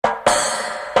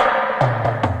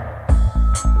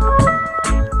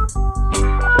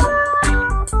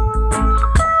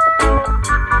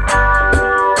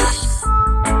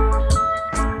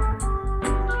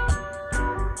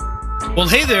Well,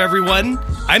 hey there, everyone.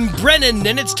 I'm Brennan,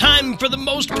 and it's time for the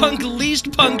most punk,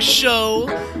 least punk show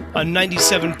on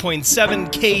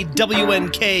 97.7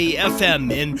 KWNK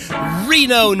FM in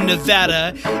Reno,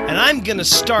 Nevada. And I'm going to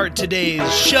start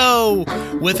today's show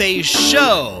with a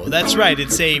show. That's right,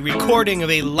 it's a recording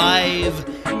of a live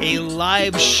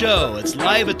show. It's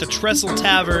live at the Trestle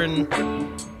Tavern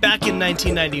back in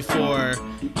 1994.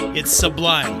 It's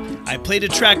Sublime. I played a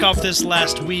track off this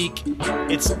last week.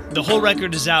 The whole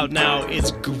record is out now.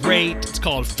 It's great. It's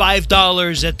called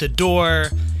 $5 at the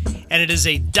Door, and it is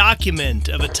a document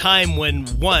of a time when,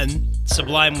 one,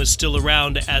 Sublime was still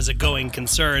around as a going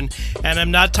concern, and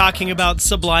I'm not talking about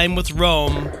Sublime with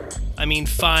Rome. I mean,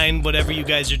 fine, whatever you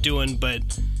guys are doing, but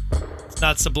it's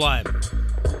not Sublime.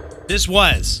 This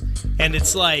was, and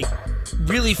it's like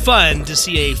really fun to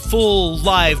see a full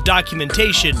live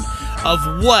documentation of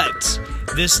what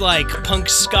this like punk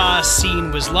ska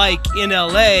scene was like in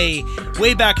LA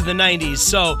way back in the 90s.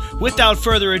 So without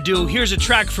further ado, here's a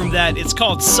track from that. It's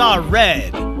called Saw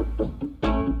Red.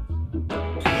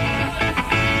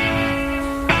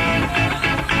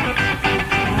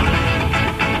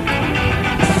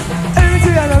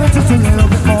 Just a little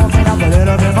bit more, make up a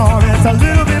little bit more, it's a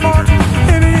little bit more.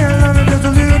 Maybe I love it just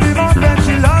a little bit more, but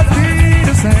she loves me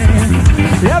the same.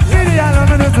 Yeah, baby, I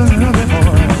love it just a little bit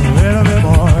more, a little bit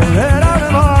more, a little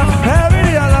bit more. Yeah,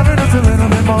 baby, I love it just a little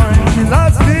bit more, and she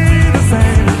loves me the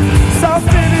same. So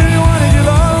baby, if you wanna get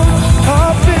low,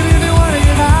 oh baby, if you wanna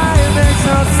get high, it makes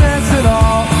no sense at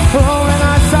all. Oh, and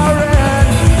I saw red,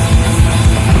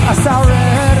 I saw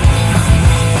red,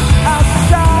 I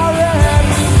saw red.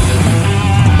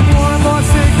 One more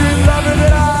secret lover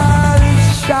that I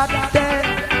shot dead.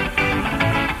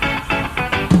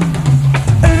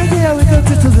 Every day I wake up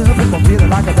just a little bit more, feeling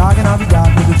like a dog and I'll be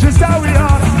gone. Cause it's just how we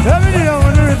are. Every day I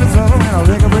wonder if it's over when I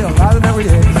wake up realizing every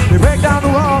day they break down the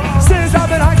wall. Say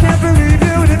stop and I can't believe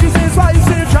you. And if you say it's why you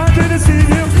say I'm trying to deceive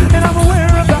you. And I'm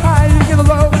aware of the high and the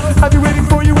low. I'll be waiting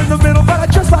for you in the middle, but I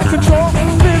just like control.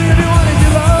 Baby, if you wanna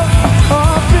get low,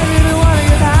 oh baby, if you wanna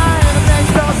get high, and it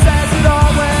makes no sense at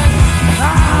all when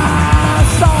I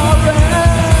saw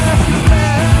red.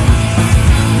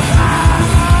 I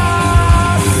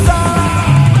saw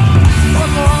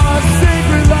one more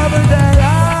secret lover that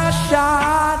I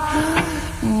shot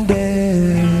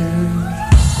dead.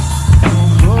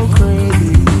 Don't go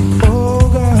crazy, oh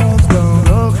girls, don't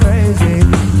go crazy.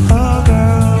 Oh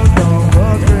girls, don't go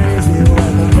crazy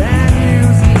when the man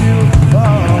uses you. Oh,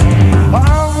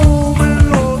 I'm moving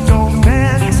low, don't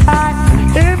man tight.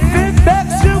 If it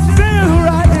makes you feel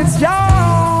right, it's your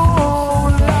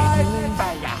life.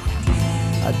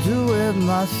 I do it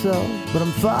myself, but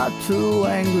I'm far too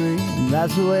angry, and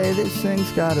that's the way this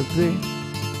thing's gotta be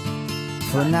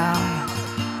for now.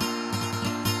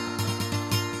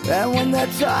 And when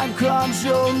that time comes,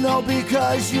 you'll know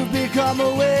because you've become a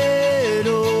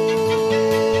widow.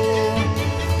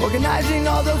 Organizing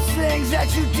all those things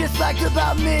that you disliked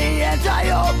about me, and I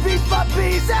hope beat for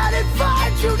peace, and it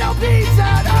finds you no peace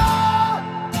at all.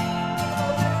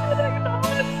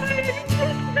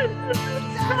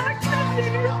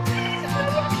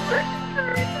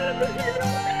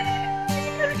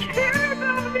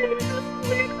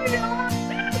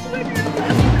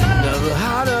 Never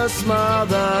had a smile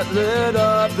that lit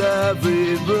up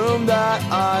every room that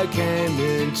I came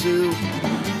into.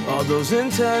 All those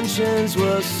intentions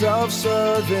were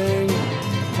self-serving.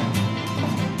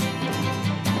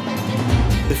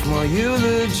 If my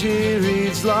eulogy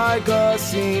reads like a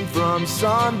scene from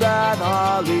some bad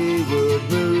Hollywood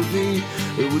movie,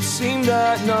 it would seem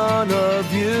that none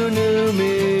of you knew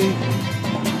me.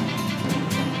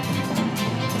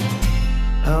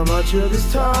 How much of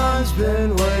this time's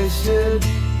been wasted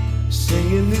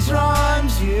singing these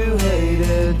rhymes you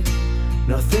hated?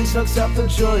 Nothing sucks up the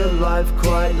joy of life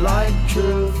quite like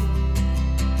truth.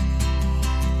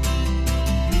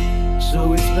 So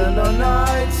we spend our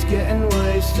nights getting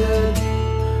wasted,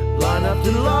 line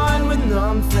after line with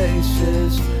numb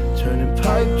faces, turning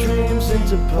pipe dreams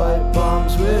into pipe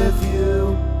bombs with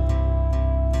you.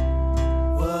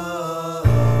 Whoa.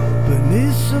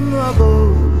 Beneath some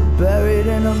rubble, buried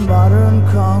in a modern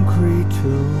concrete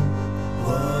tomb.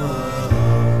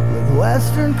 With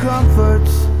Western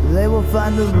comforts, they will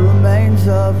find the remains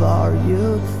of our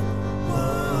youth.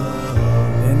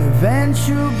 In a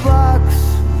venture box,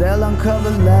 they'll uncover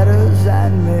letters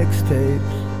and mixtapes.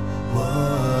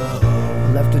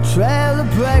 Left a trail of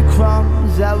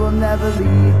breadcrumbs that will never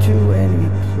lead to any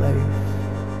place.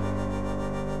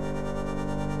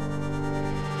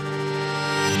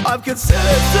 I've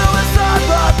considered suicide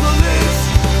by police.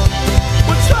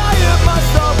 When trying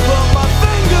myself, but my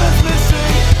fingers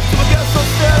missing. So I guess I'll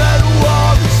stare at a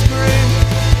wall and scream.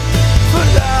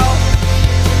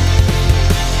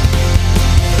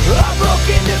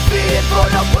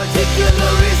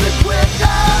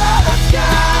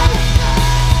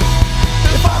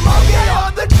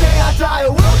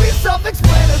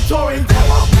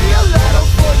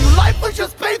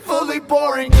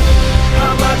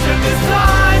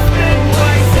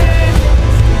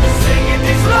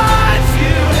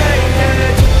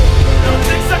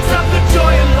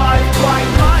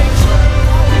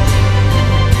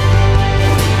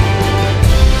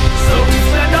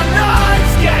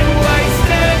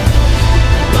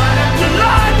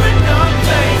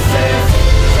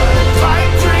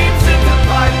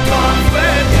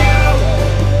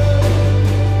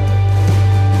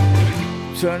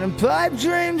 Turning pipe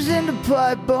dreams into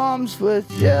pipe bombs with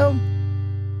you.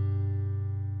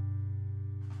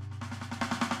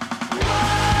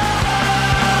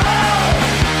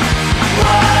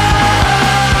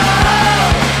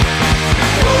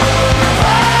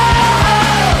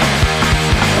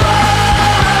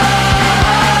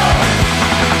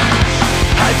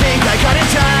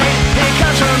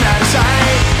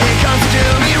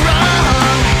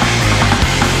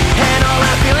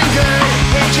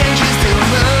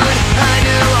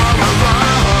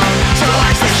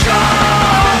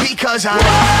 Cause I got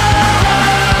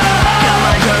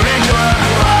my tarantula,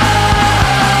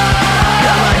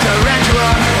 got my tarantula,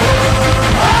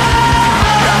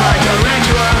 got my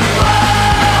tarantula,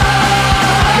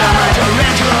 got my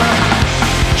tarantula.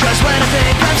 Just when I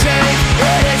think I'm safe,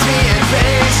 it hits me in the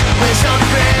face with something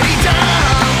pretty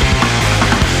dumb.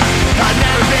 I've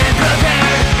never been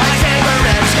prepared, I never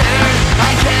am scared,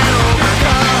 I can't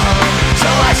overcome. So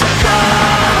I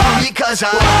succumb because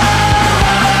I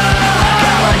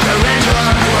got my tarantula,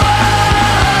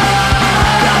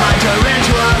 got my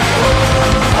tarantula,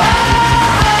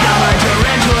 got my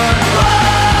tarantula,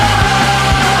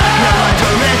 got my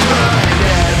tarantula. And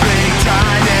every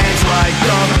time it's like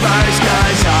the first,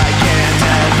 'cause I can't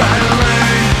ever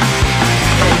learn.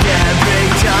 And every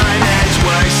time it's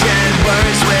worse and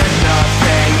worse with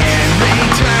nothing in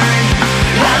return.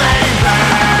 I let it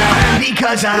burn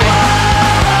because I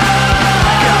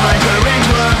got my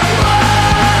tarantula,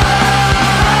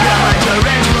 got my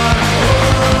tarantula,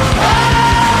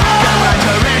 got my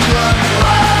tarantula,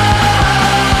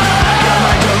 got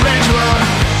my tarantula.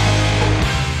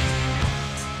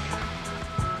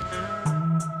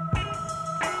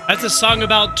 That's a song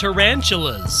about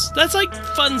tarantulas. That's like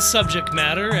fun subject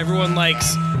matter. Everyone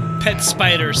likes pet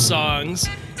spider songs.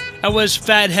 That was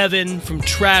Fat Heaven from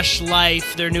Trash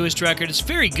Life, their newest record. It's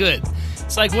very good.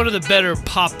 It's like one of the better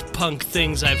pop punk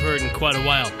things I've heard in quite a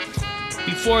while.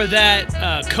 Before that,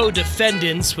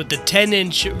 Co-Defendants with the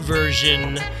 10-inch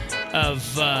version of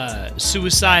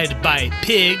Suicide by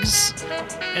Pigs.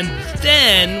 And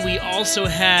then we also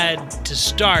had to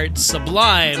start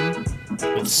Sublime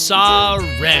with Saw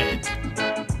Red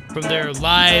from their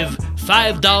live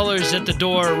 $5 at the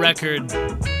Door record.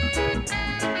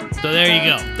 So there you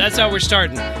go. That's how we're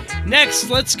starting. Next,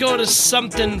 let's go to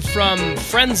something from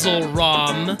Frenzel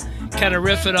Rom, kind of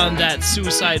riffing on that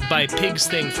Suicide by Pigs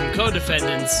thing from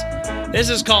Co-Defendants. This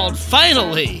is called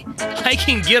Finally, I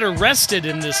Can Get Arrested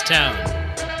in This Town.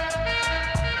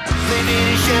 Living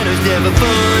in shadows never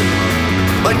fun.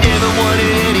 I never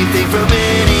wanted anything from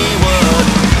anyone.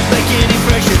 Make any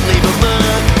impression, leave a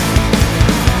mark.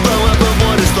 Blow up a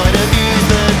water slide,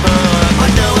 amusement park. I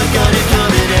know I got it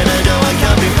coming and I know I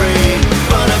can't be free,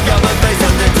 but I've got my face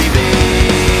on the TV.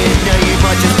 Now you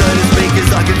might just notice me,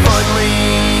 'cause I can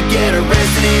finally get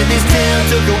arrested in this town.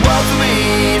 Took a while for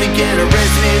me to get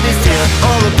arrested in this town.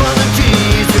 All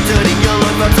apologies for turning your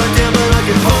life upside down, but I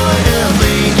can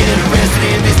finally get arrested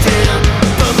in this town.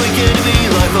 Public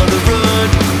enemy, life on the run.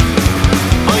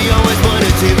 I always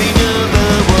wanted to be number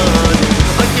one.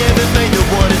 I never made the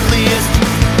wanted list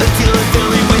until I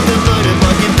fell in with a load of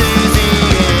punk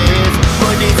enthusiasts.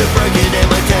 My knees are broken and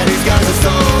my tattoo scars are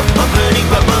sore. I'm burning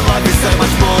but my life is so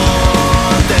much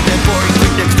more than that boring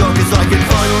thing next door, 'cause I can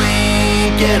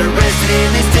finally get arrested in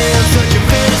this town. Such a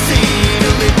fantasy to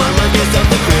live my life just off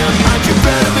the ground. Aren't you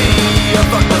proud of me? I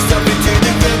fucked myself into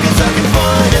the ground, 'cause I can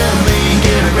finally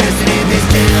get arrested in this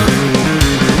town.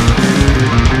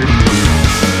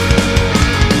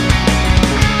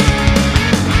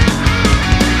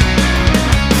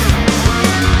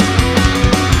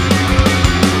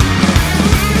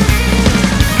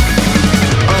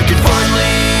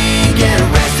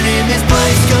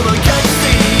 Come on, can't you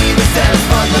see the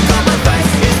satisfied look on my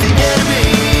face? It's the enemy,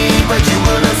 but you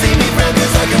will not see me friend,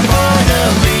 'cause I can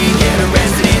finally get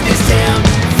arrested in this town.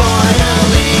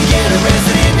 Finally get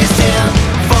arrested in this town.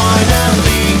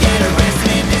 Finally get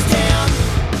arrested in this town.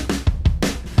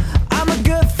 I'm a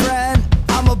good friend,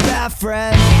 I'm a bad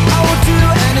friend. I will do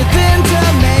anything to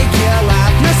make you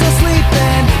laugh. You're still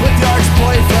sleeping with your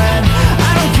ex-boyfriend.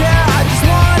 I don't care, I just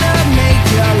wanna make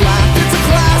you laugh. It's a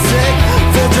classic,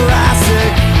 for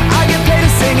Jurassic. I get paid to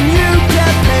sing and you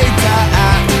get paid to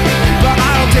act, but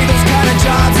I don't take those kind of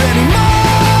jobs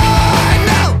anymore,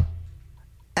 no.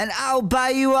 And I'll buy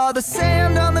you all the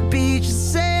sand on the beach,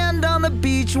 sand on the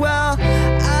beach. Well,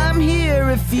 I'm here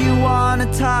if you wanna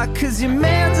talk, 'cause your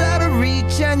man's out of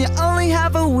reach and you only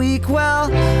have a week.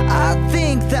 Well, I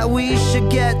think that we should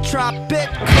get tropic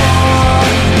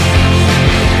corn,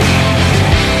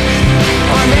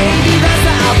 or maybe that's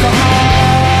the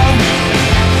alcohol,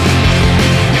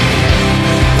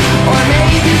 or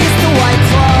maybe it's the White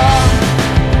Claw.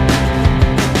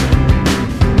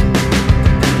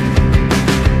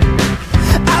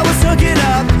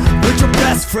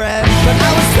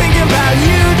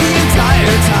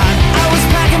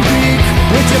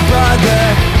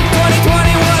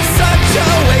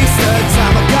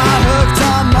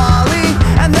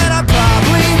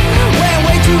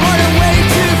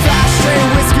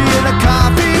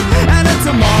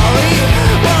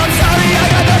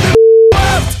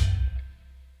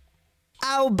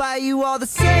 I'll buy you all the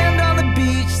sand on the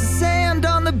beach, the sand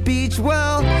on the beach.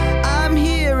 Well, I'm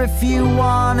here if you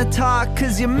wanna talk,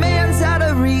 cause your man's out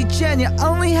of reach and you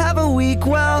only have a week.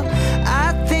 Well,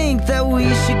 I think that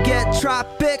we should get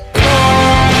tropical.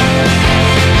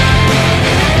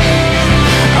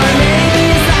 Or maybe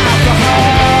it's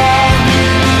alcohol.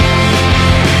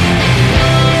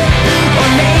 Or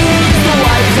maybe it's the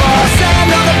white claw. Sand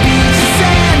on the beach,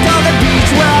 sand on the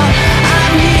beach. Well,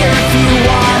 I'm here if you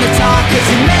wanna talk, cause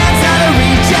your man's out of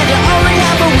reach and you only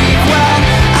have a week. Well,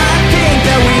 I think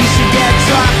that we should get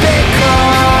tropical.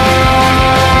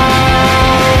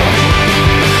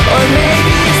 Or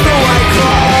maybe it's the white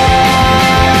claw.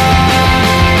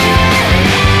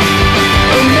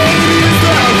 Or maybe it's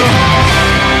the alcohol.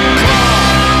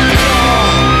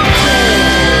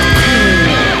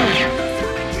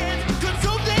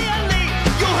 Consume the elite.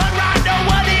 You heard right, no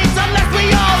one eats unless we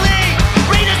all eat.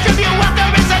 Redistribute what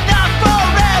there is enough for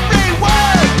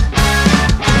everyone.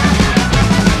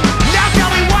 Now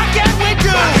tell me, what can we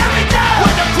do?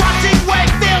 When the crushing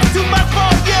weight feels too much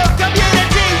for you,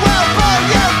 community will pull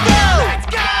you through. Let's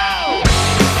go!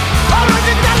 All of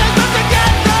the dollars come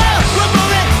together. We're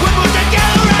moving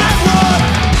together as one.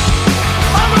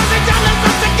 All of the dollars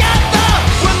come together.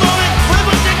 We're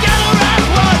moving together as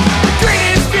one. The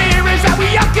greatest fear is that we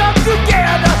all come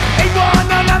together. Ain't one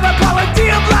another quality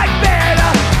of life better.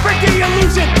 Break the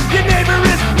illusion, your neighbor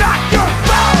is not your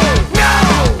foe. No!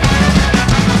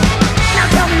 Now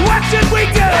tell me, what should we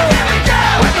do?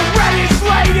 When the red is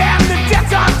late and the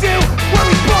debt's on due, where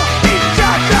we pull each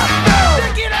other through.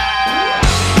 Check it out!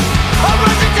 All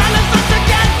of the dollars come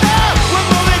together. We're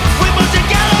moving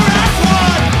together as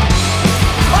one.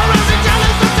 All of the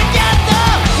dollars come together.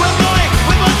 We're moving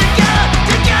together as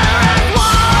one.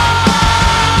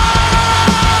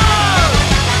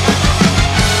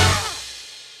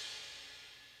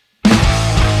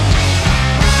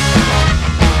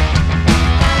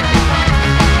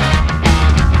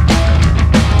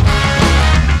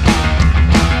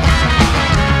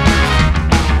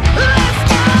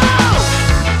 Let's go!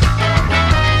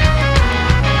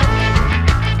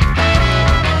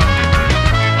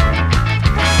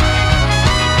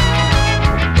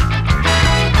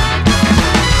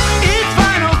 It's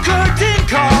final curtain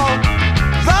call.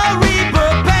 The reaper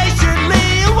patiently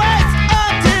waits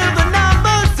until the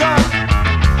numbers up.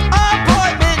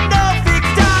 Appointment, no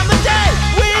fixed time of day.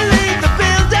 We leave the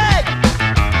building,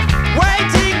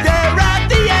 waiting there at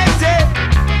the exit.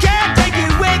 Can't take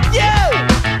it with you,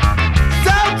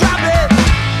 so drop it.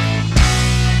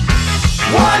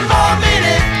 One more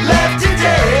minute left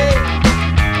today.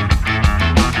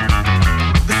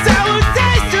 The sour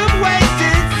taste of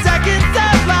wasted seconds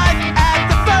of life at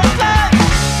the first light.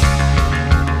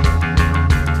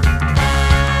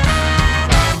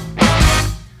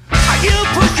 Are you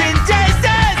pushing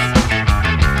daisies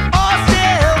or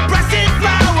still pressing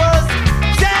flowers?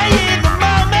 Stay in the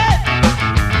moment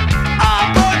or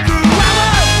pour through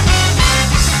hours.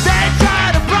 They try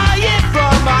to pry it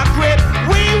from our grip.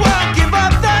 We won't give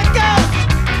up the ghost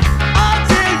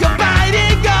until you're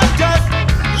biting your dust.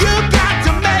 You got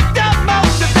to make the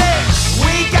most of it.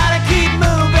 We gotta keep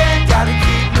moving, gotta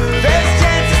keep moving. There's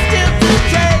chances still to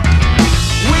take.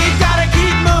 We gotta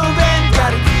keep moving,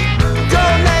 gotta keep moving.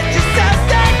 Don't let yourself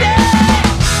stand there.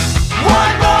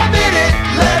 One more minute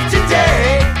left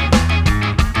today.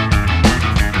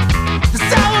 The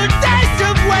sour taste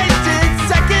of wasted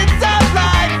seconds of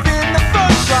life in the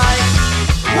first light.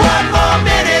 One more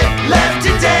minute left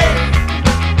today.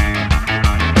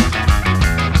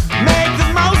 Make the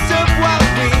most of what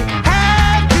we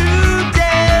have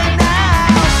today now.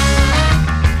 One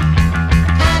more minute left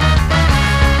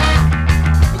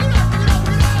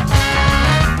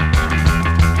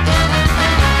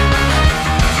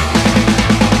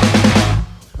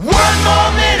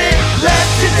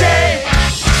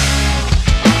today.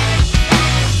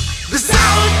 The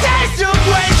sour taste of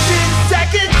wasted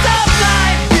seconds of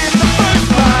life in the first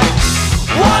light.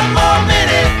 One more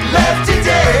minute left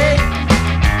today.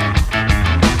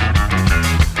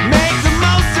 Make the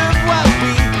most of what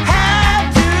we have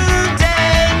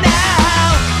today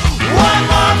now. One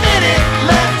more minute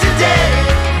left today.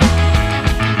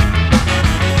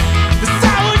 The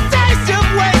sour taste of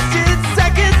wasted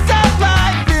seconds of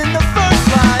life in the first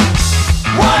light.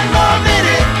 One more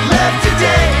minute left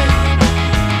today.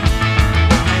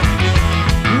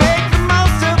 Make the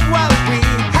most of what we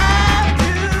have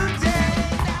today.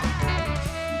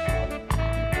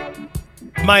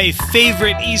 My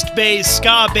favorite East Bay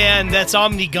ska band, that's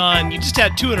Omnigone. You just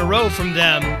had two in a row from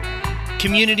them.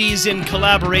 Communities in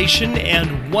Collaboration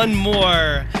and One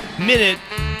More Minute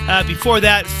Before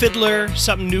that, Fiddler,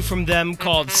 something new from them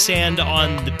called Sand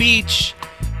on the Beach.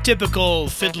 Typical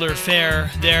Fiddler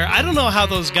fare there. I don't know how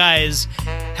those guys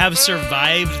have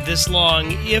survived this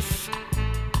long if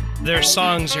their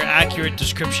songs are accurate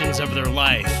descriptions of their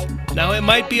life. Now, it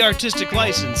might be artistic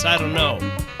license, I don't know.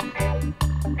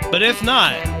 But if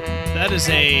not, that is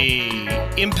a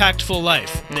impactful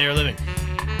life they are living.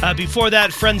 Before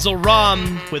that, Frenzel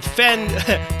Rom with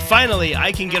Finally,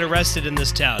 I Can Get Arrested in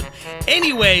This Town.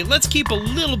 Anyway, let's keep a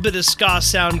little bit of ska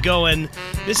sound going.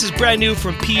 This is brand new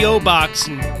from P.O. Box,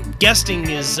 and guesting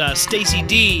is Stacy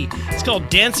D. It's called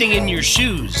Dancing in Your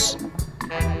Shoes.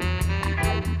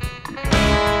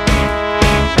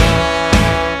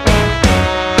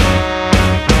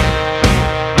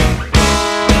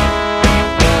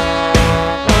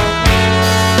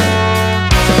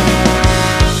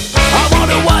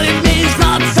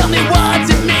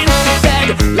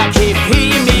 Like if he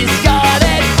misgot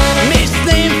it,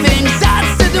 missing things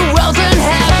that's to the world and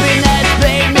happiness.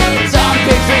 Blame it on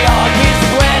patriarchy's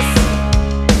quest.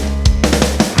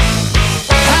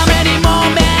 How many more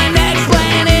men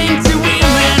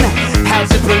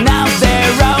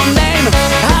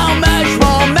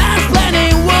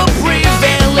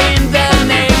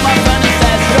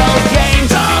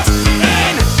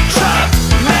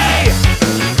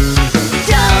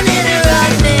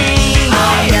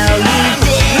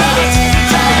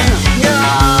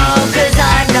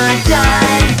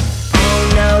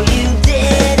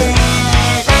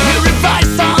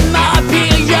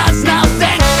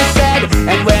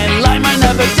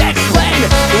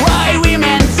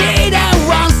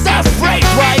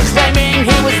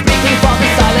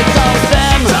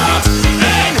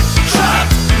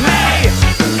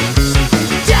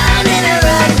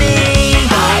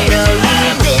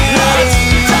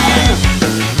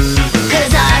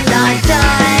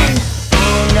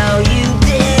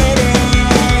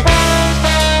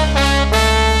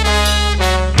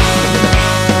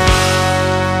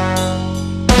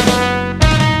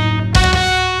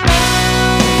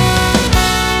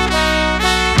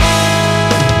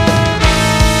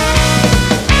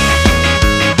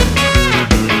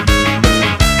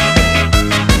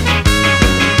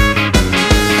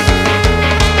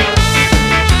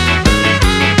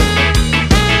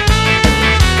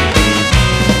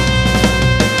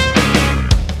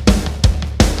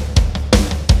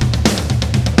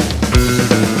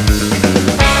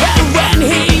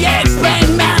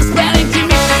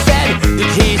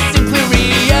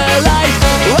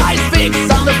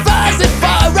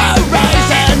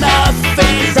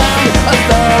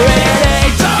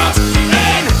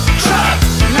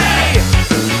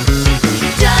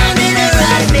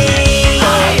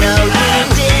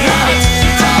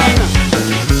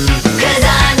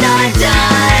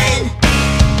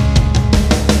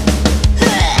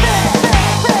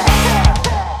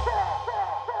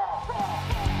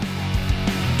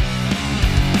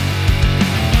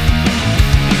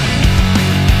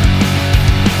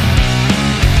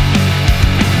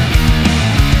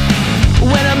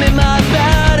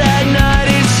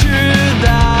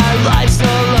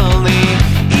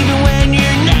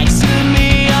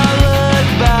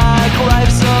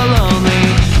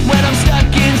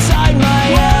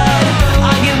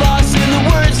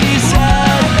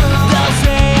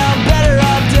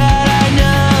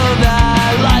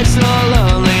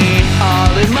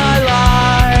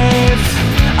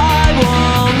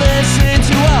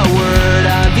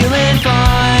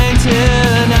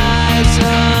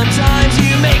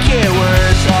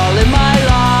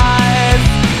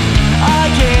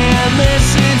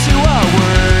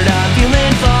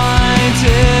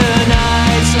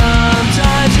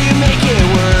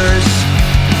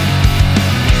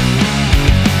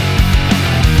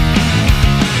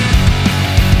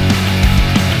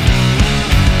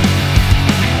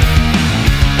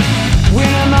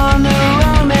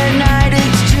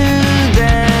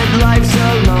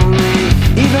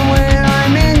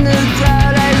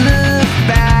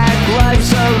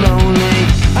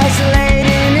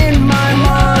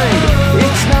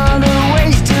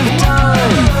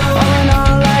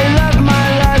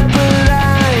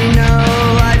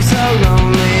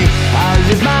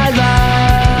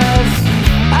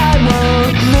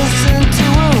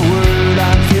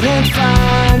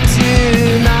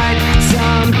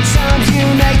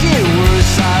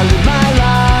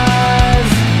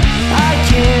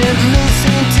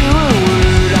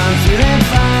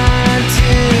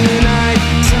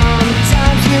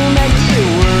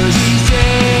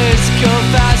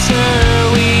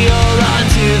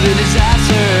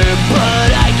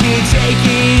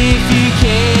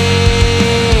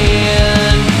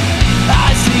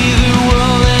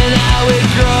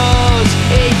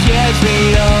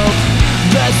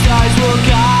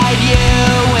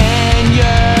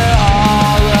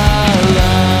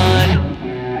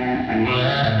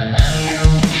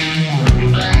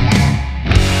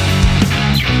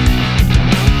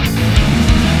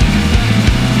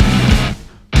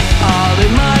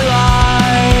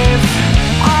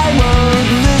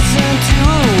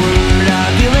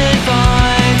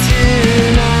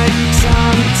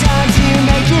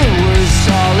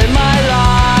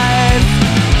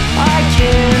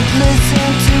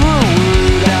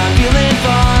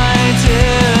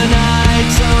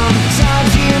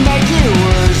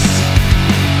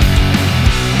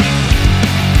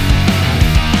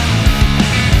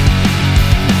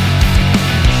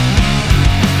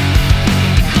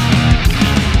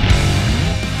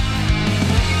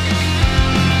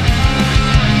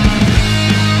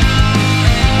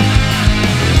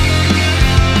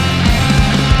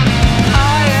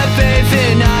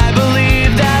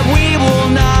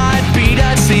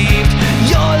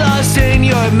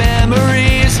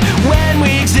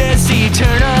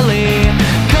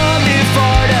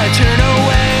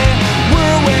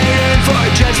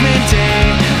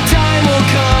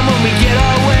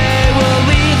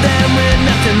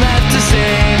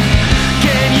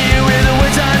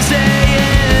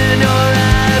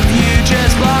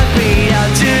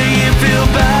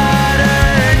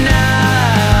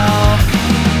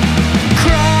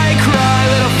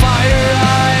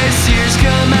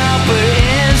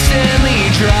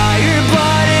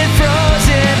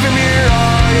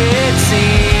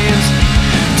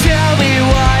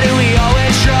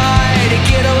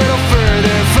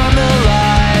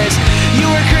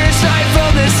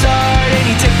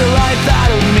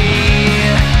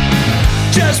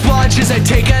Just watch as I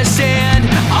take a stand.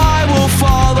 I will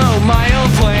follow my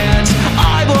own plans.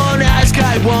 I won't ask,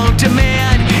 I won't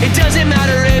demand. It doesn't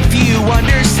matter if you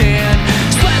understand.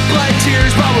 Sweat, blood,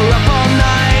 tears while we're up all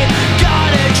night.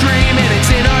 Got a dream and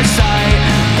it's in our sight.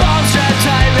 Bombs strapped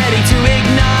tight, ready to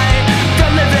ignite.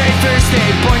 From the very first day,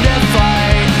 born to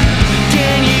fight.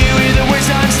 Can you hear the words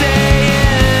I'm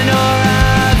saying? Or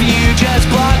have you just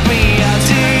blocked me out?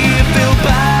 Do you feel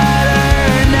better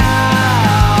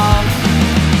now?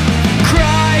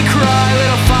 Cry, cry,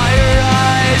 little fire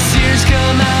eyes.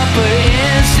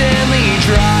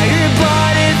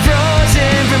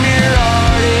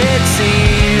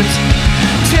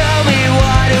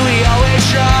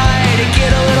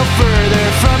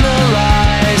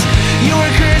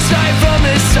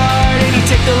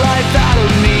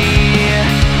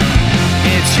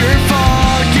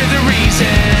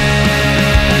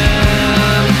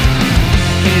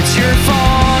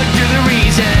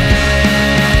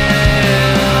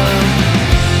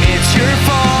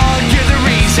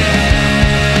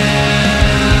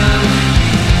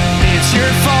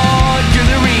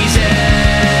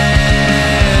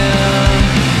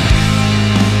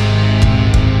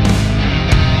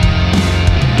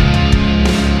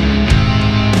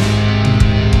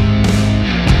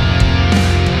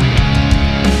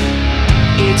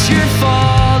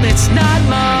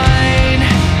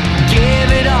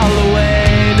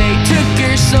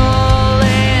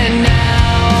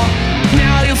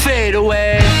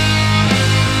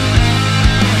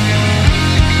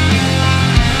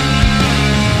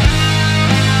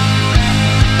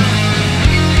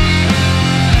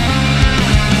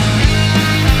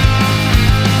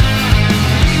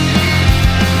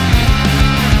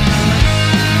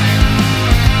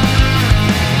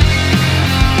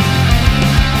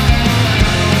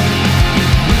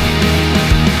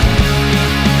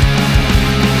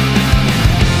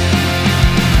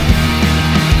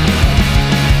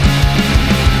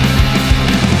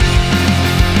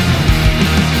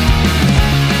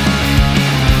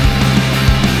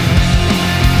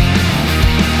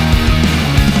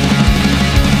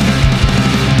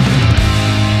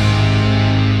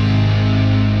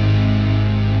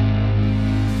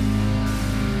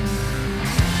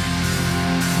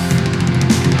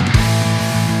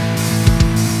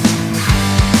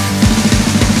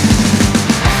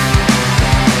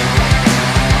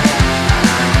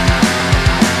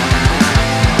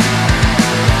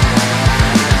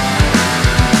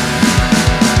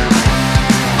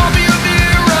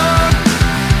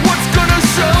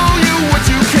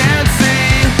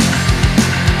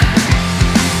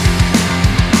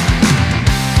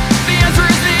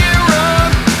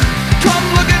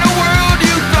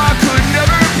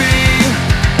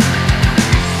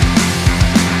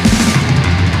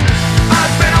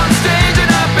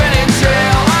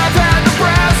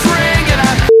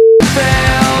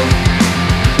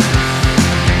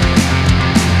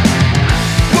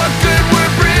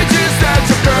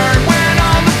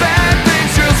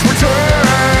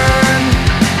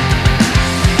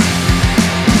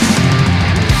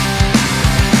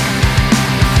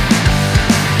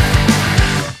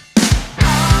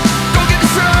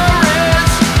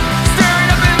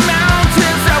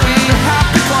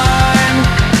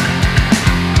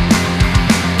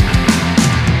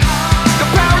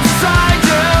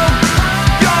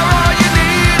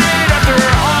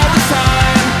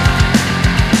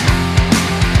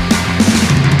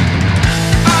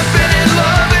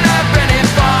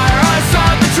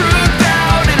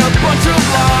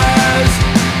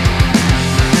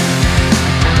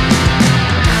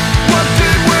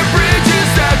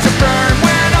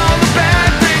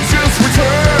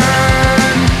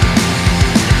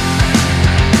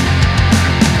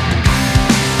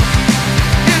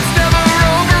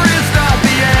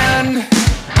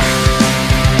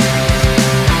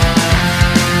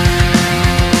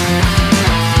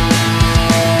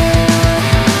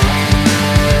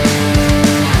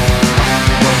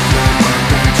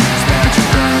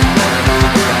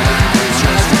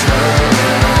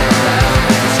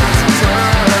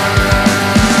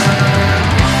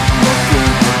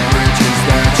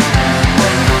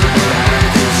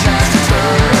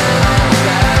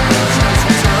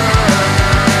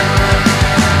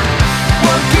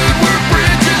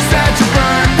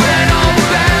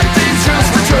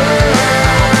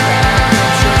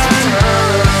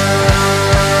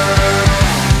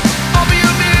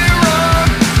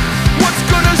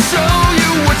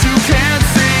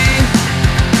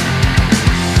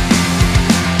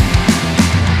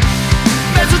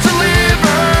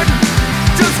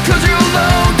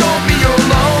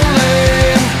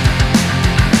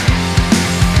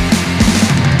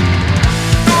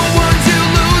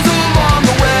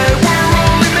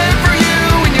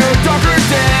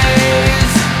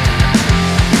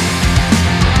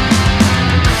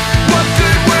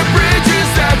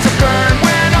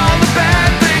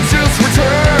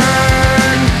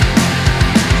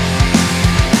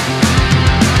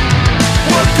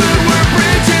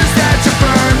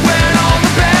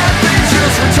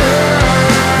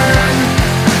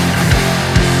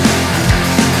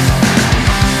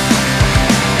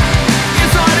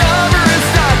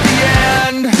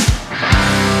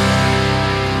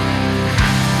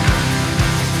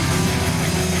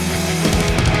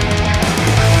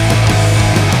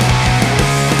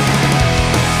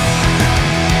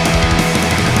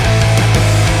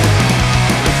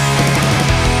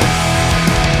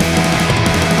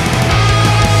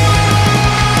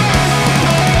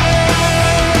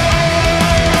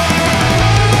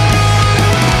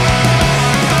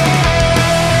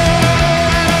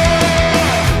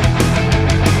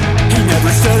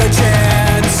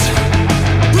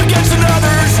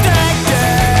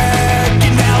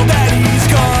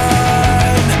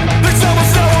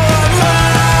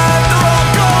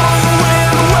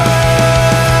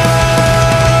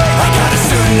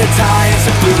 tie and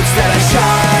some boots that I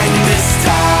shine this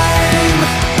time.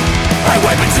 I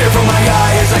wipe a tear from my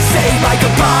eye as I say my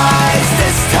goodbyes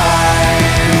this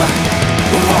time.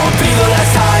 Won't be the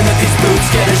last time that these boots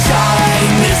get a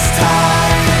shine this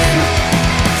time.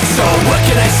 So what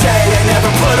can I say? I never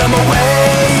put them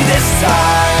away this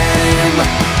time.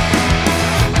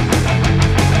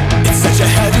 It's such a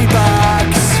heavy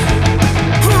box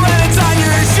when it's on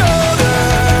your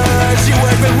shoulders. You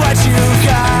work with what you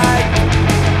got,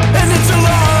 and it's a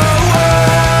long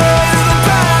way to the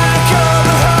back of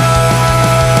the hearse.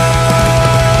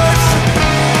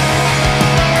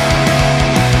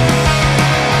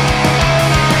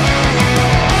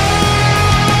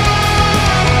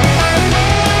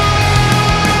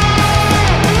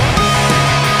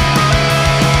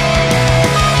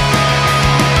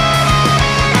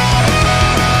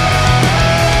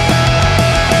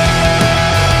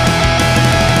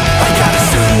 I got a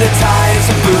suit and a tie and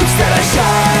some boots that I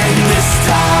shine this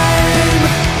time.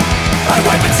 I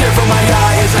wipe a tear from my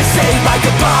eye as I say my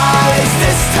goodbyes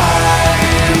this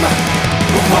time.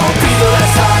 Won't be the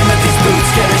last time that these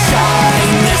boots get a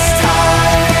shine this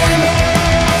time.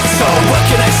 So what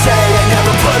can I say? I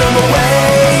never put them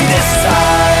away this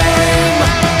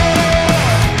time.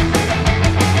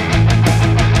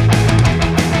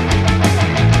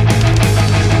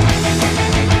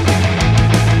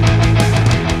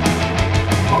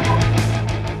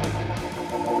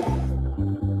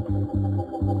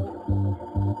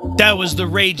 That was the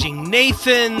Raging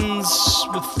Nathans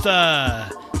with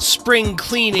Spring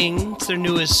Cleaning. It's their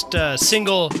newest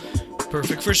single,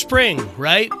 perfect for spring,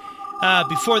 right?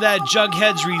 Before that,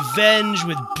 Jugheads Revenge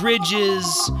with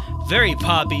Bridges, very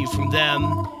poppy from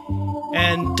them.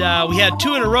 And we had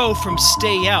two in a row from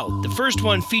Stay Out. The first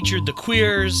one featured the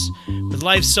Queers with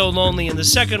Life So Lonely, and the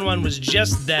second one was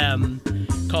just them,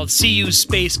 called See You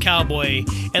Space Cowboy.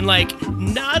 And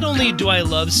not only do I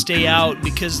love Stay Out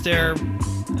because they're,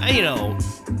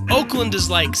 Oakland is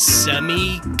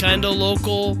semi kind of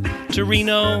local to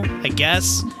Reno, I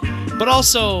guess. But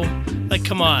also,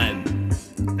 come on.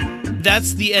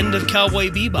 That's the end of Cowboy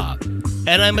Bebop.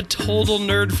 And I'm a total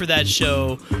nerd for that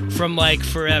show from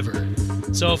forever.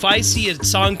 So if I see a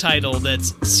song title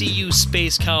that's See You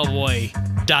Space Cowboy ...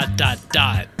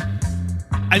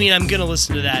 I'm gonna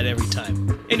listen to that every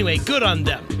time. Anyway, good on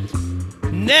them.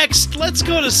 Next, let's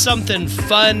go to something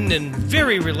fun and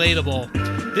very relatable.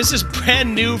 This is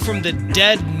brand new from the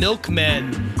Dead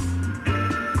Milkmen.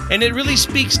 And it really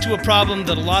speaks to a problem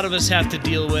that a lot of us have to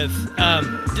deal with.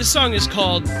 This song is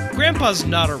called Grandpa's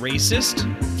Not a Racist.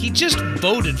 He just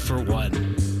voted for one.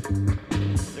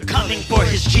 They're coming for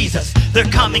his Jesus. They're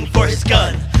coming for his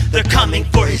gun. They're coming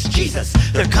for his Jesus.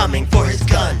 They're coming for his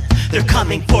gun. They're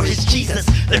coming for his Jesus.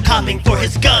 They're coming for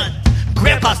his gun.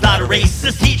 Grandpa's not a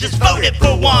racist. He just voted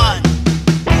for one.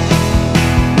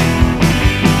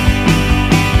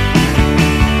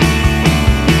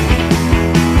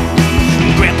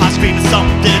 Grandpa's screaming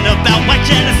something about white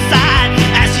genocide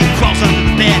as he crawls under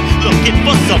the bed looking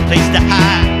for someplace to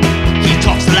hide. He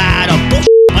talks a lot of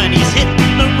bullshit when he's hitting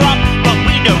the rock, but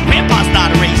we know Grandpa's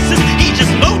not a racist. He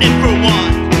just voted for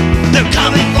one. They're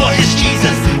coming for his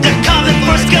Jesus. They're coming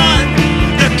for his gun.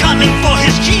 They're coming for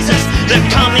his Jesus. They're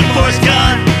coming for his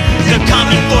gun. They're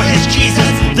coming for his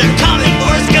Jesus. They're coming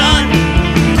for his gun.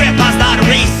 Grandpa's not a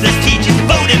racist. He just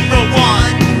voted for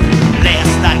one.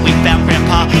 Last night we found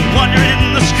Grandpa wandering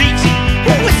in the streets,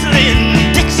 whistling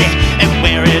Dixie and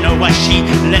wearing a white sheet,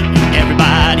 letting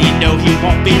everybody know he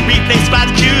won't be replaced by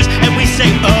the Jews. And we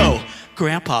say, oh,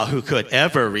 Grandpa, who could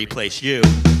ever replace you?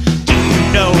 Do you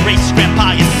know racist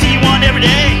Grandpa? You see one every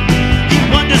day. He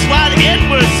wonders why the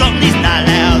N-word's something he's not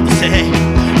allowed to say.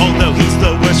 Although he's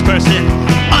the worst person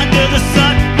under the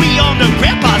sun, we all know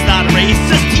Grandpa's not a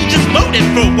racist. He just voted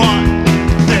for one.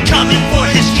 They're coming for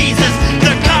his Jesus.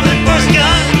 They're coming for his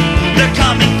gun. They're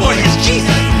coming for his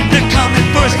Jesus. They're coming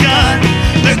for his gun.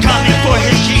 They're coming for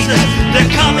his Jesus. They're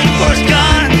coming for his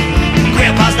gun.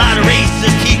 Grandpa's not a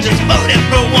racist. He just voted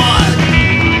for one.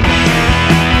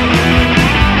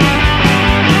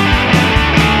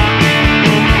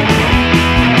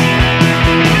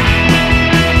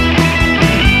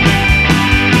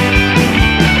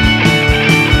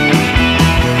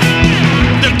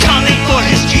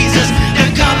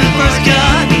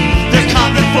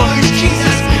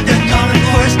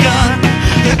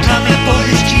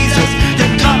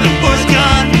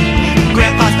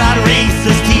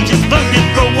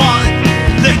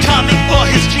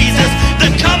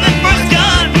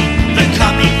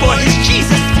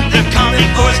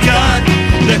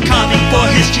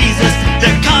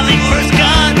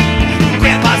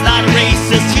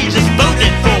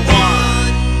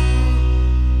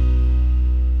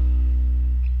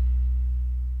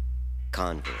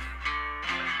 convert.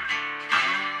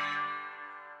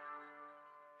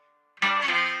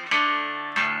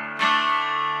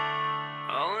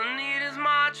 All I need is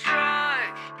my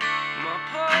truck, my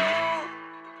pole,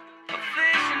 a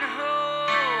fishing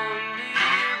hole, and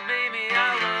dear baby, I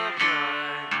love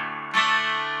God.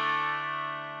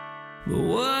 But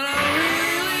what I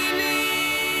really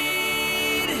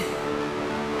need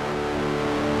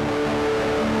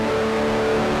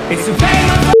is to pay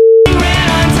my f***ing rent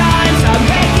on time, stop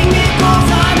making nickels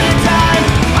on the time.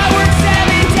 I work 7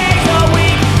 days a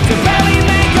week to barely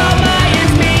make all my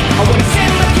ends meet. I wanna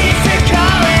send my kids to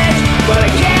college, but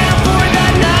I can't afford the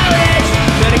knowledge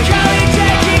that a college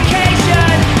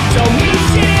education don't mean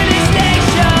shit in this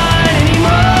nation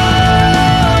anymore.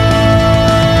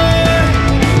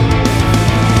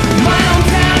 My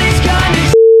hometown is gone to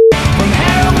shit from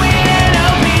heroin and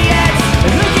opiates,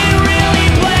 and who can really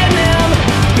blame them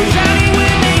for drowning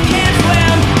when they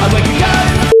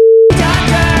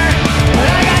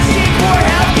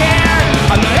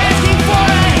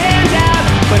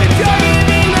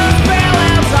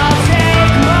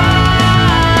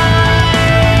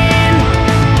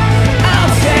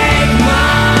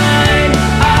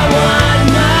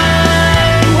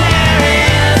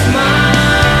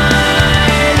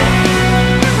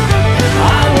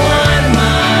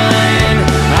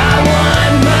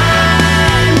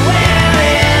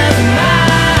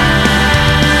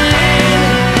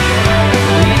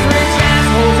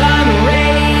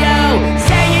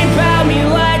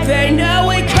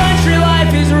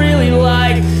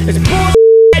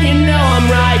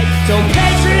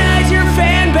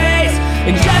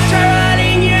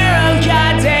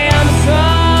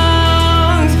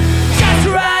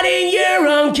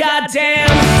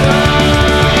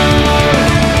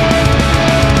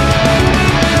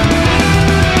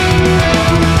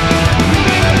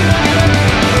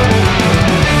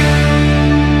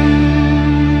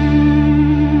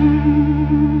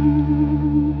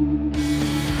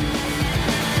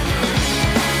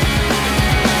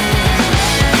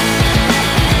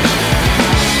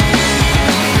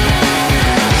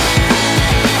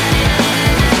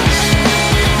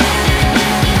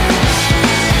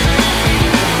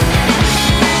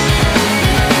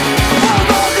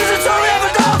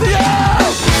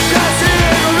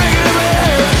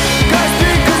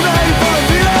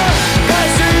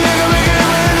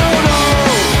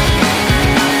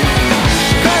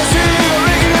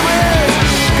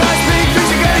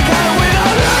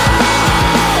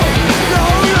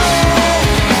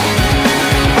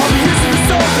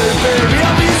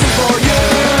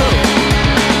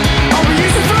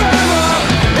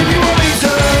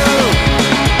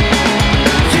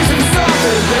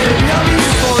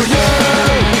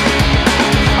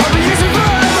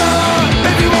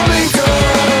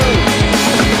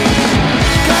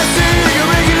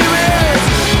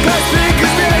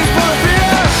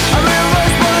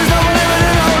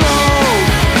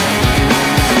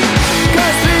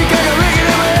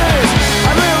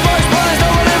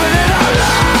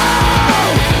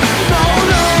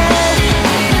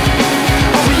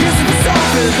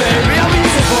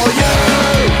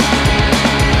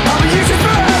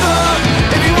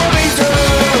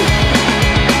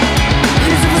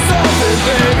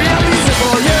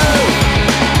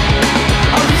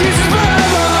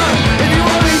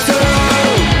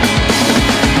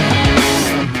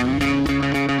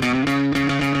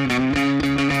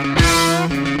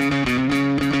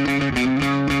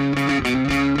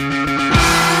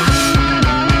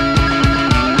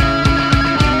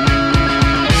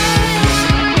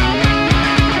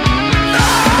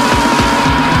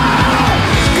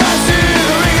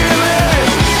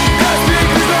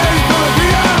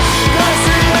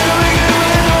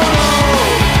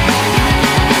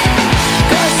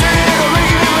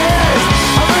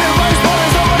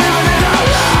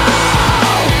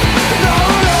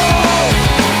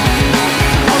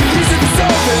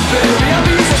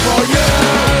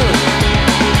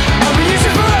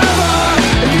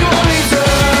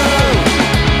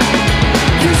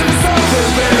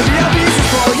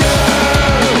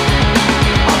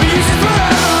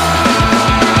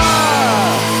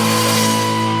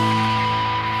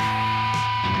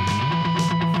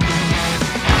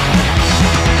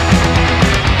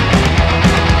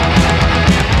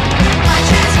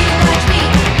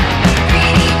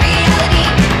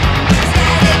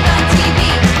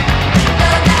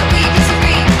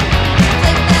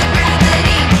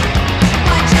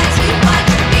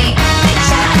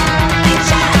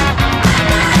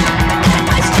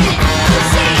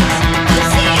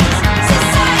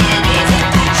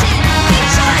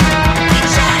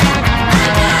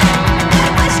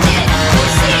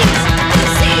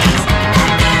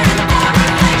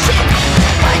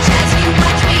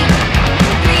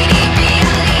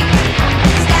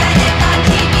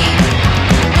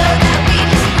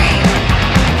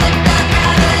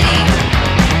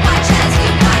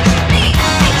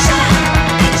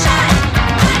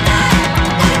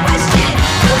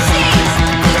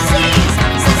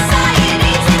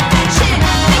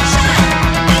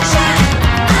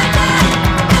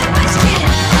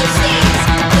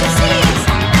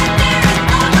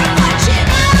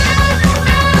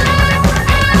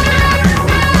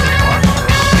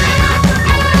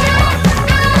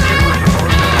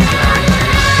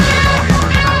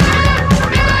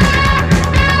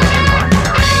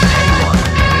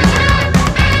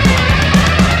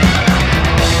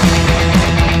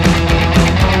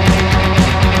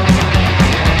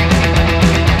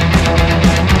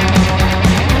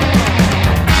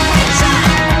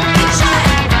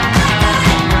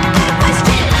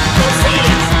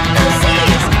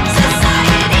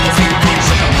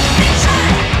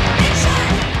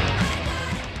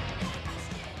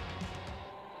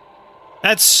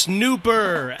That's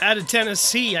Snooper out of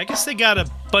Tennessee. I guess they got a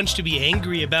bunch to be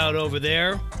angry about over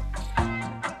there.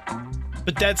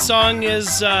 But that song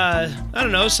is, I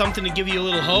don't know, something to give you a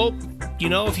little hope. You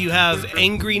know, if you have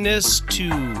angriness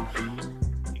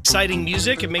to exciting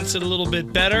music, it makes it a little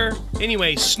bit better.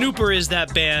 Anyway, Snooper is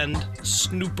that band.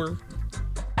 Snooper.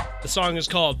 The song is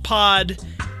called Pod.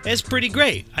 It's pretty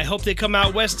great. I hope they come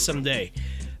out west someday.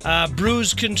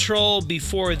 Bruise Control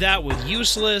before that with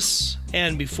Useless.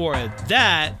 And before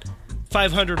that,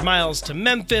 500 Miles to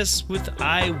Memphis with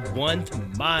I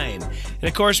Want Mine. And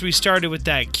of course, we started with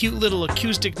that cute little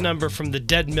acoustic number from the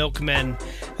Dead Milkmen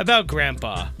about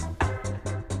Grandpa.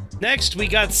 Next, we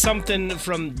got something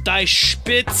from Die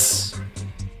Spitz.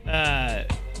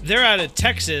 They're out of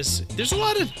Texas. There's a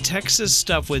lot of Texas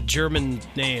stuff with German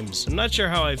names. I'm not sure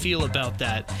how I feel about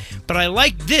that. But I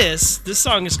like this. This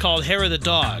song is called Hair of the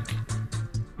Dog.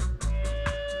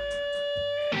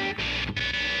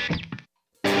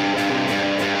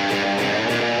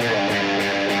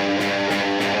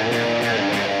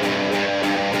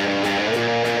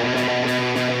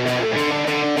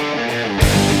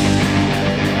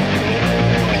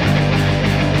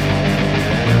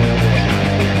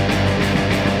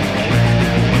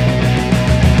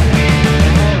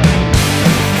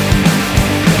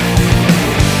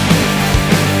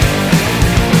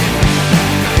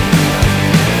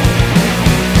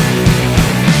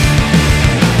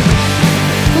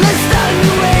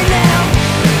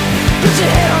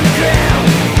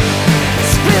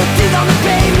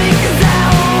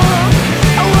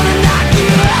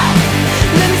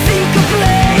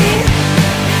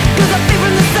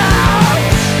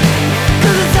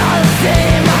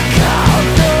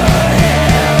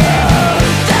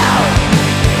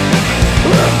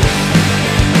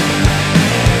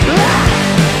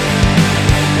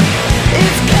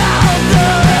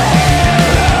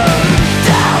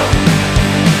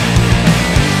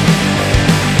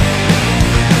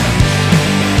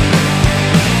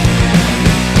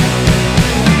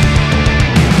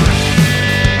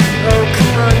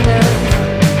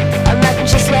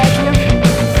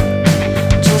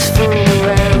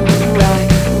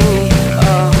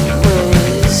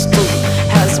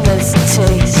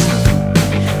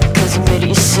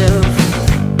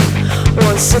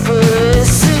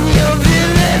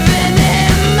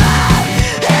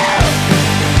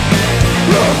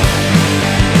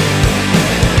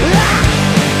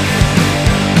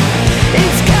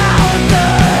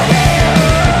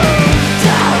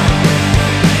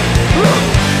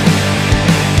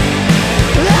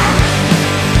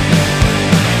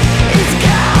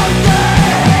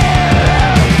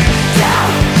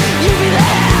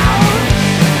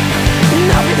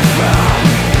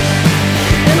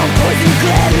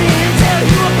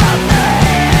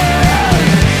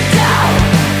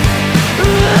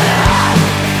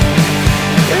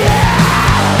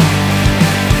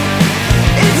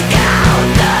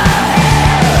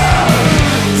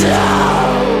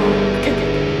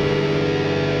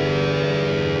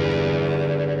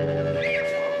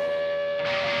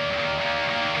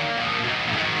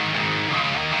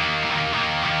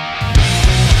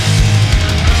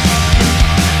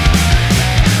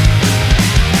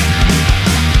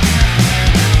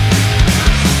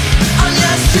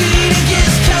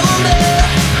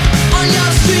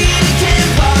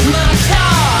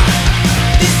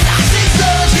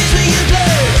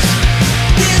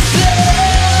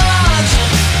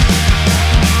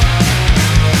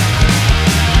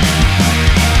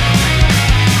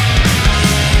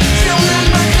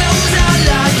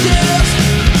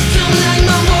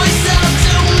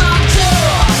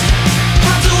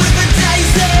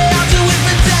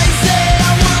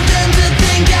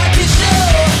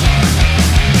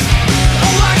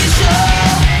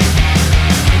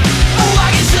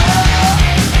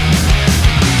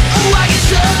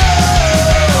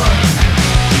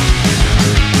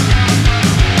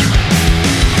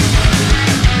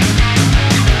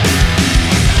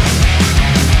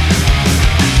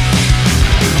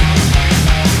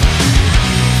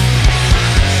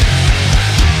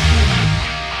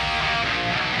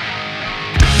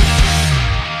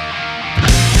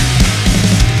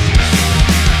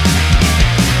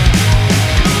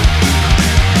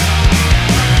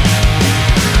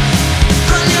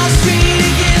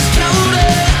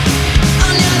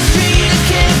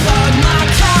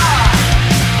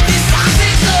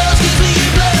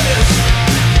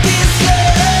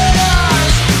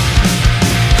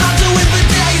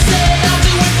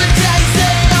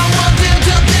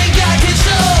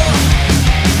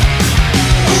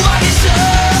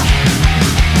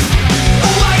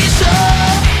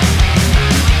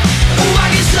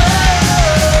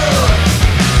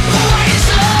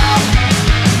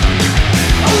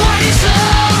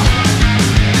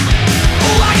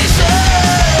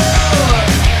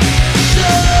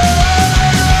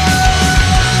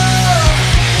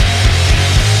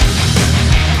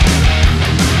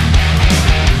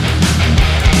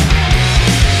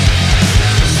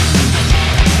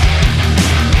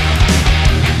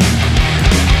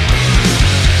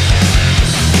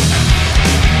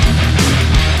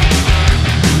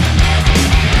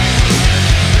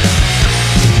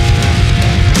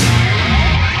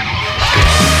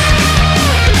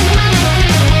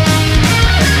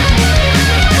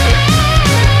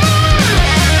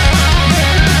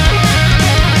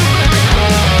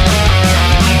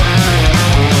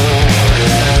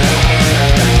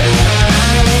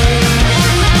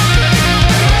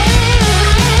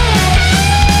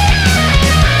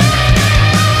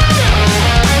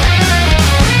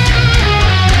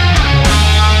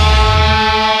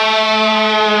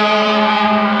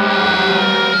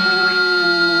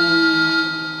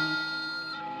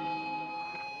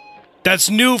 That's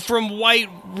new from White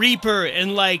Reaper,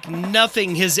 and like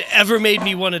nothing has ever made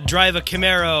me want to drive a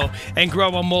Camaro and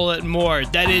grow a mullet more.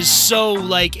 That is so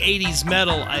like 80s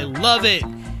metal. I love it.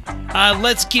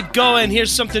 Let's keep going. Here's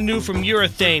something new from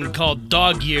Urethane called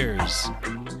Dog Years.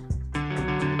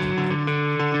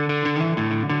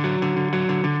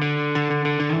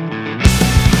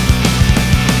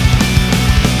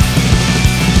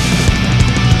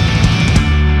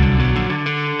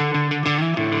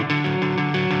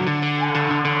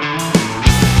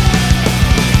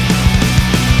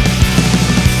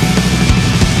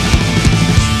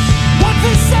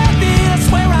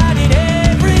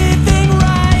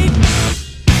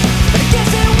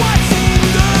 Guess it wasn't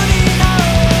good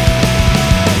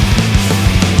enough.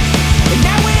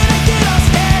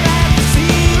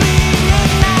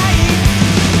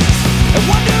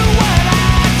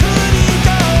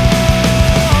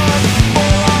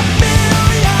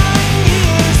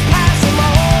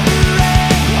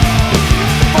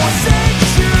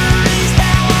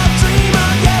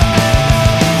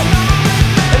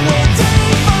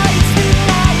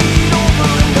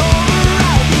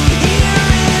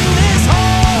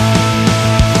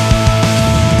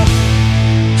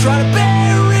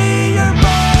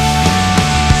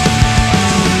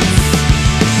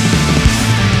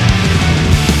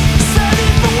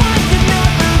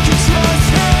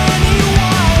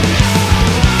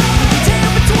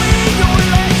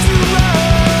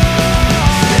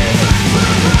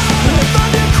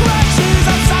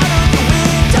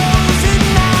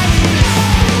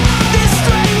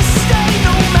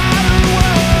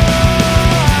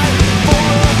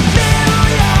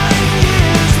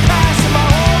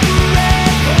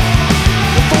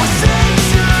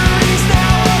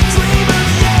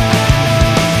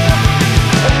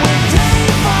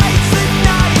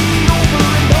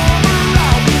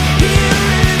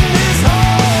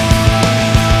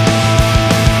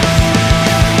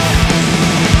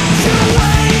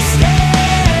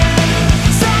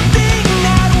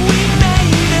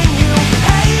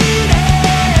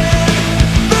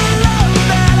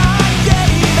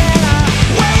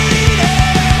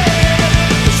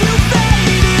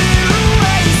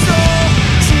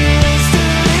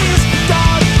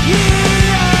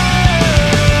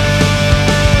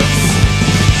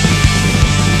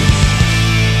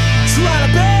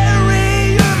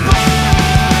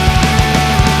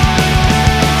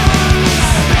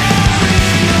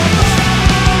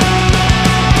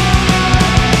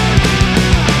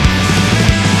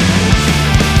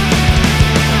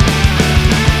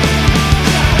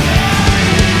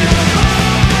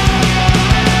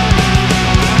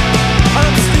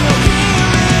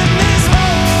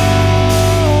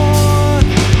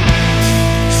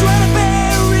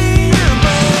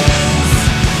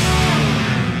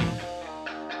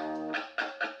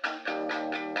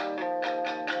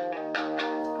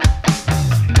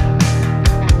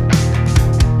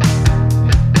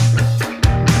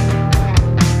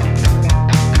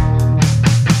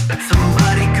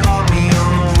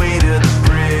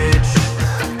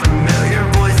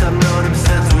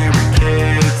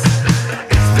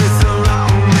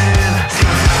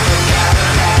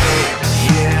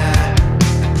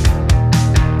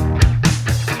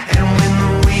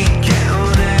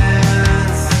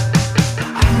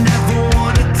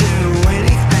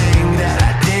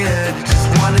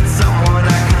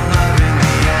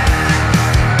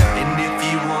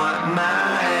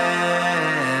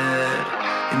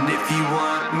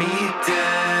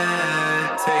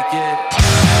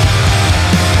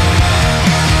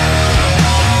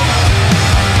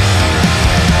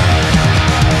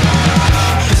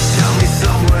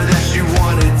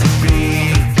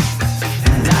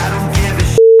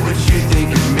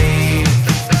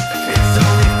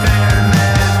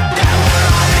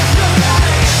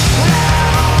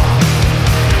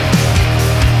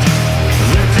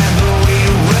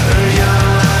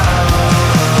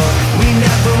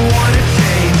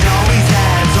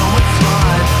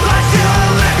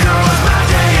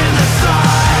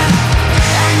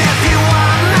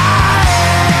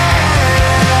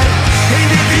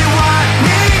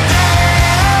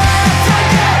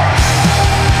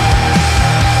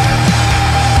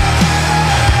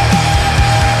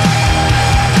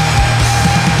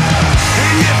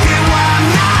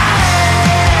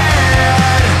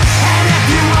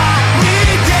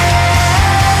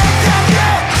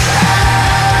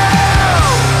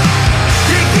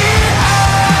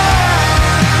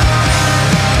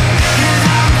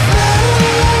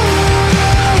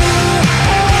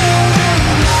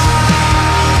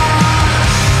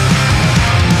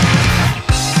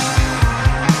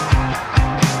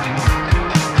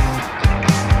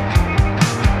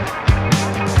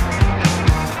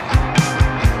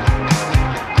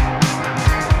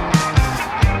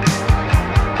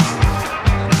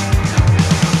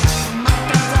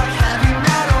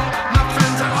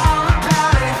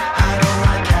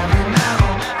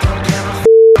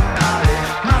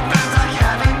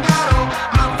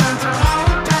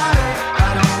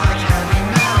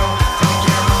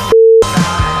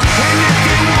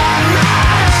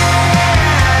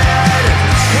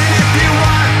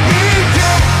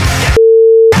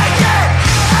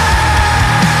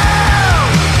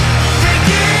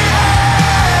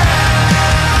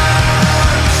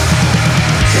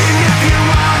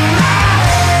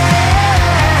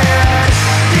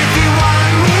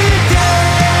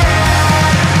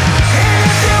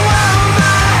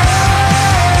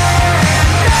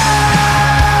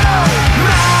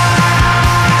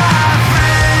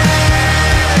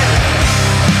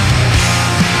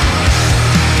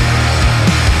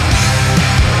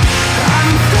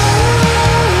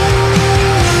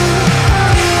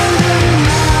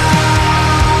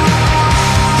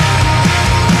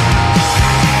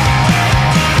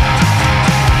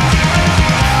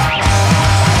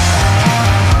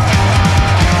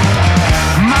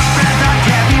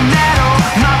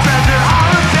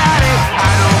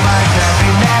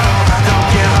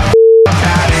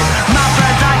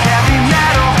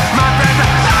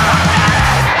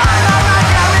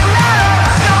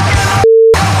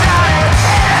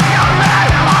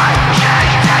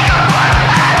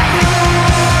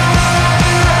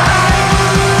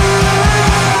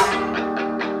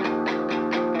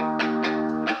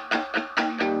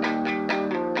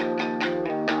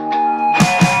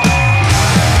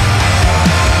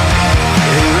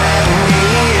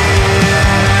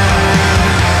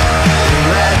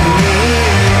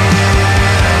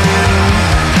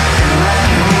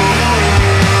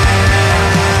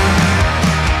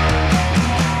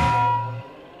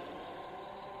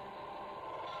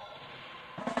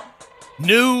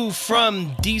 New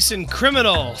from Decent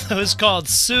Criminal. It was called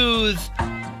Soothe.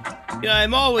 You know,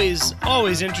 I'm always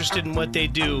interested in what they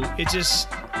do. It just,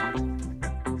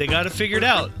 they got it figured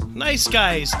out. Nice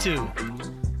guys, too.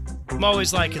 I'm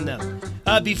always liking them.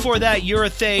 Before that,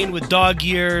 Urethane with Dog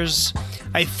Years.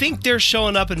 I think they're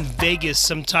showing up in Vegas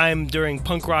sometime during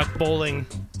Punk Rock Bowling.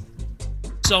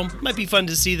 So, might be fun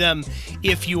to see them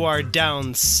if you are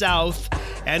down south.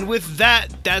 And with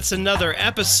that, that's another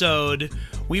episode.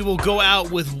 We will go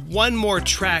out with one more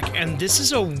track, and this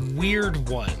is a weird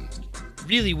one.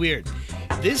 Really weird.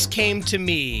 This came to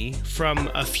me from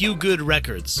A Few Good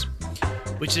Records,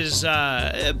 which is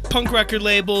a punk record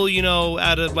label, you know,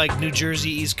 out of like New Jersey,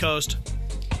 East Coast.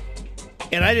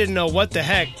 And I didn't know what the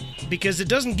heck, because it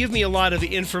doesn't give me a lot of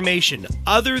information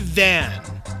other than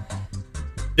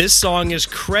this song is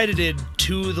credited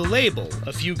to the label,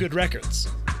 A Few Good Records.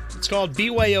 It's called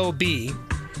BYOB,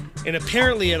 and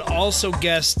apparently it also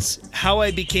guests How I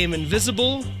Became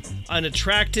Invisible,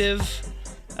 Unattractive,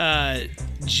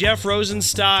 Jeff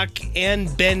Rosenstock,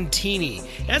 and Ben Teeny.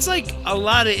 That's like a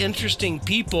lot of interesting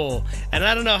people, and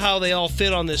I don't know how they all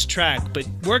fit on this track, but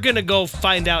we're gonna go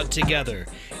find out together.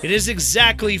 It is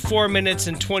exactly 4 minutes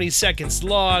and 20 seconds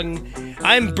long.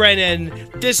 I'm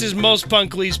Brennan. This is Most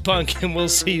Punk Least Punk, and we'll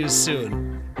see you soon.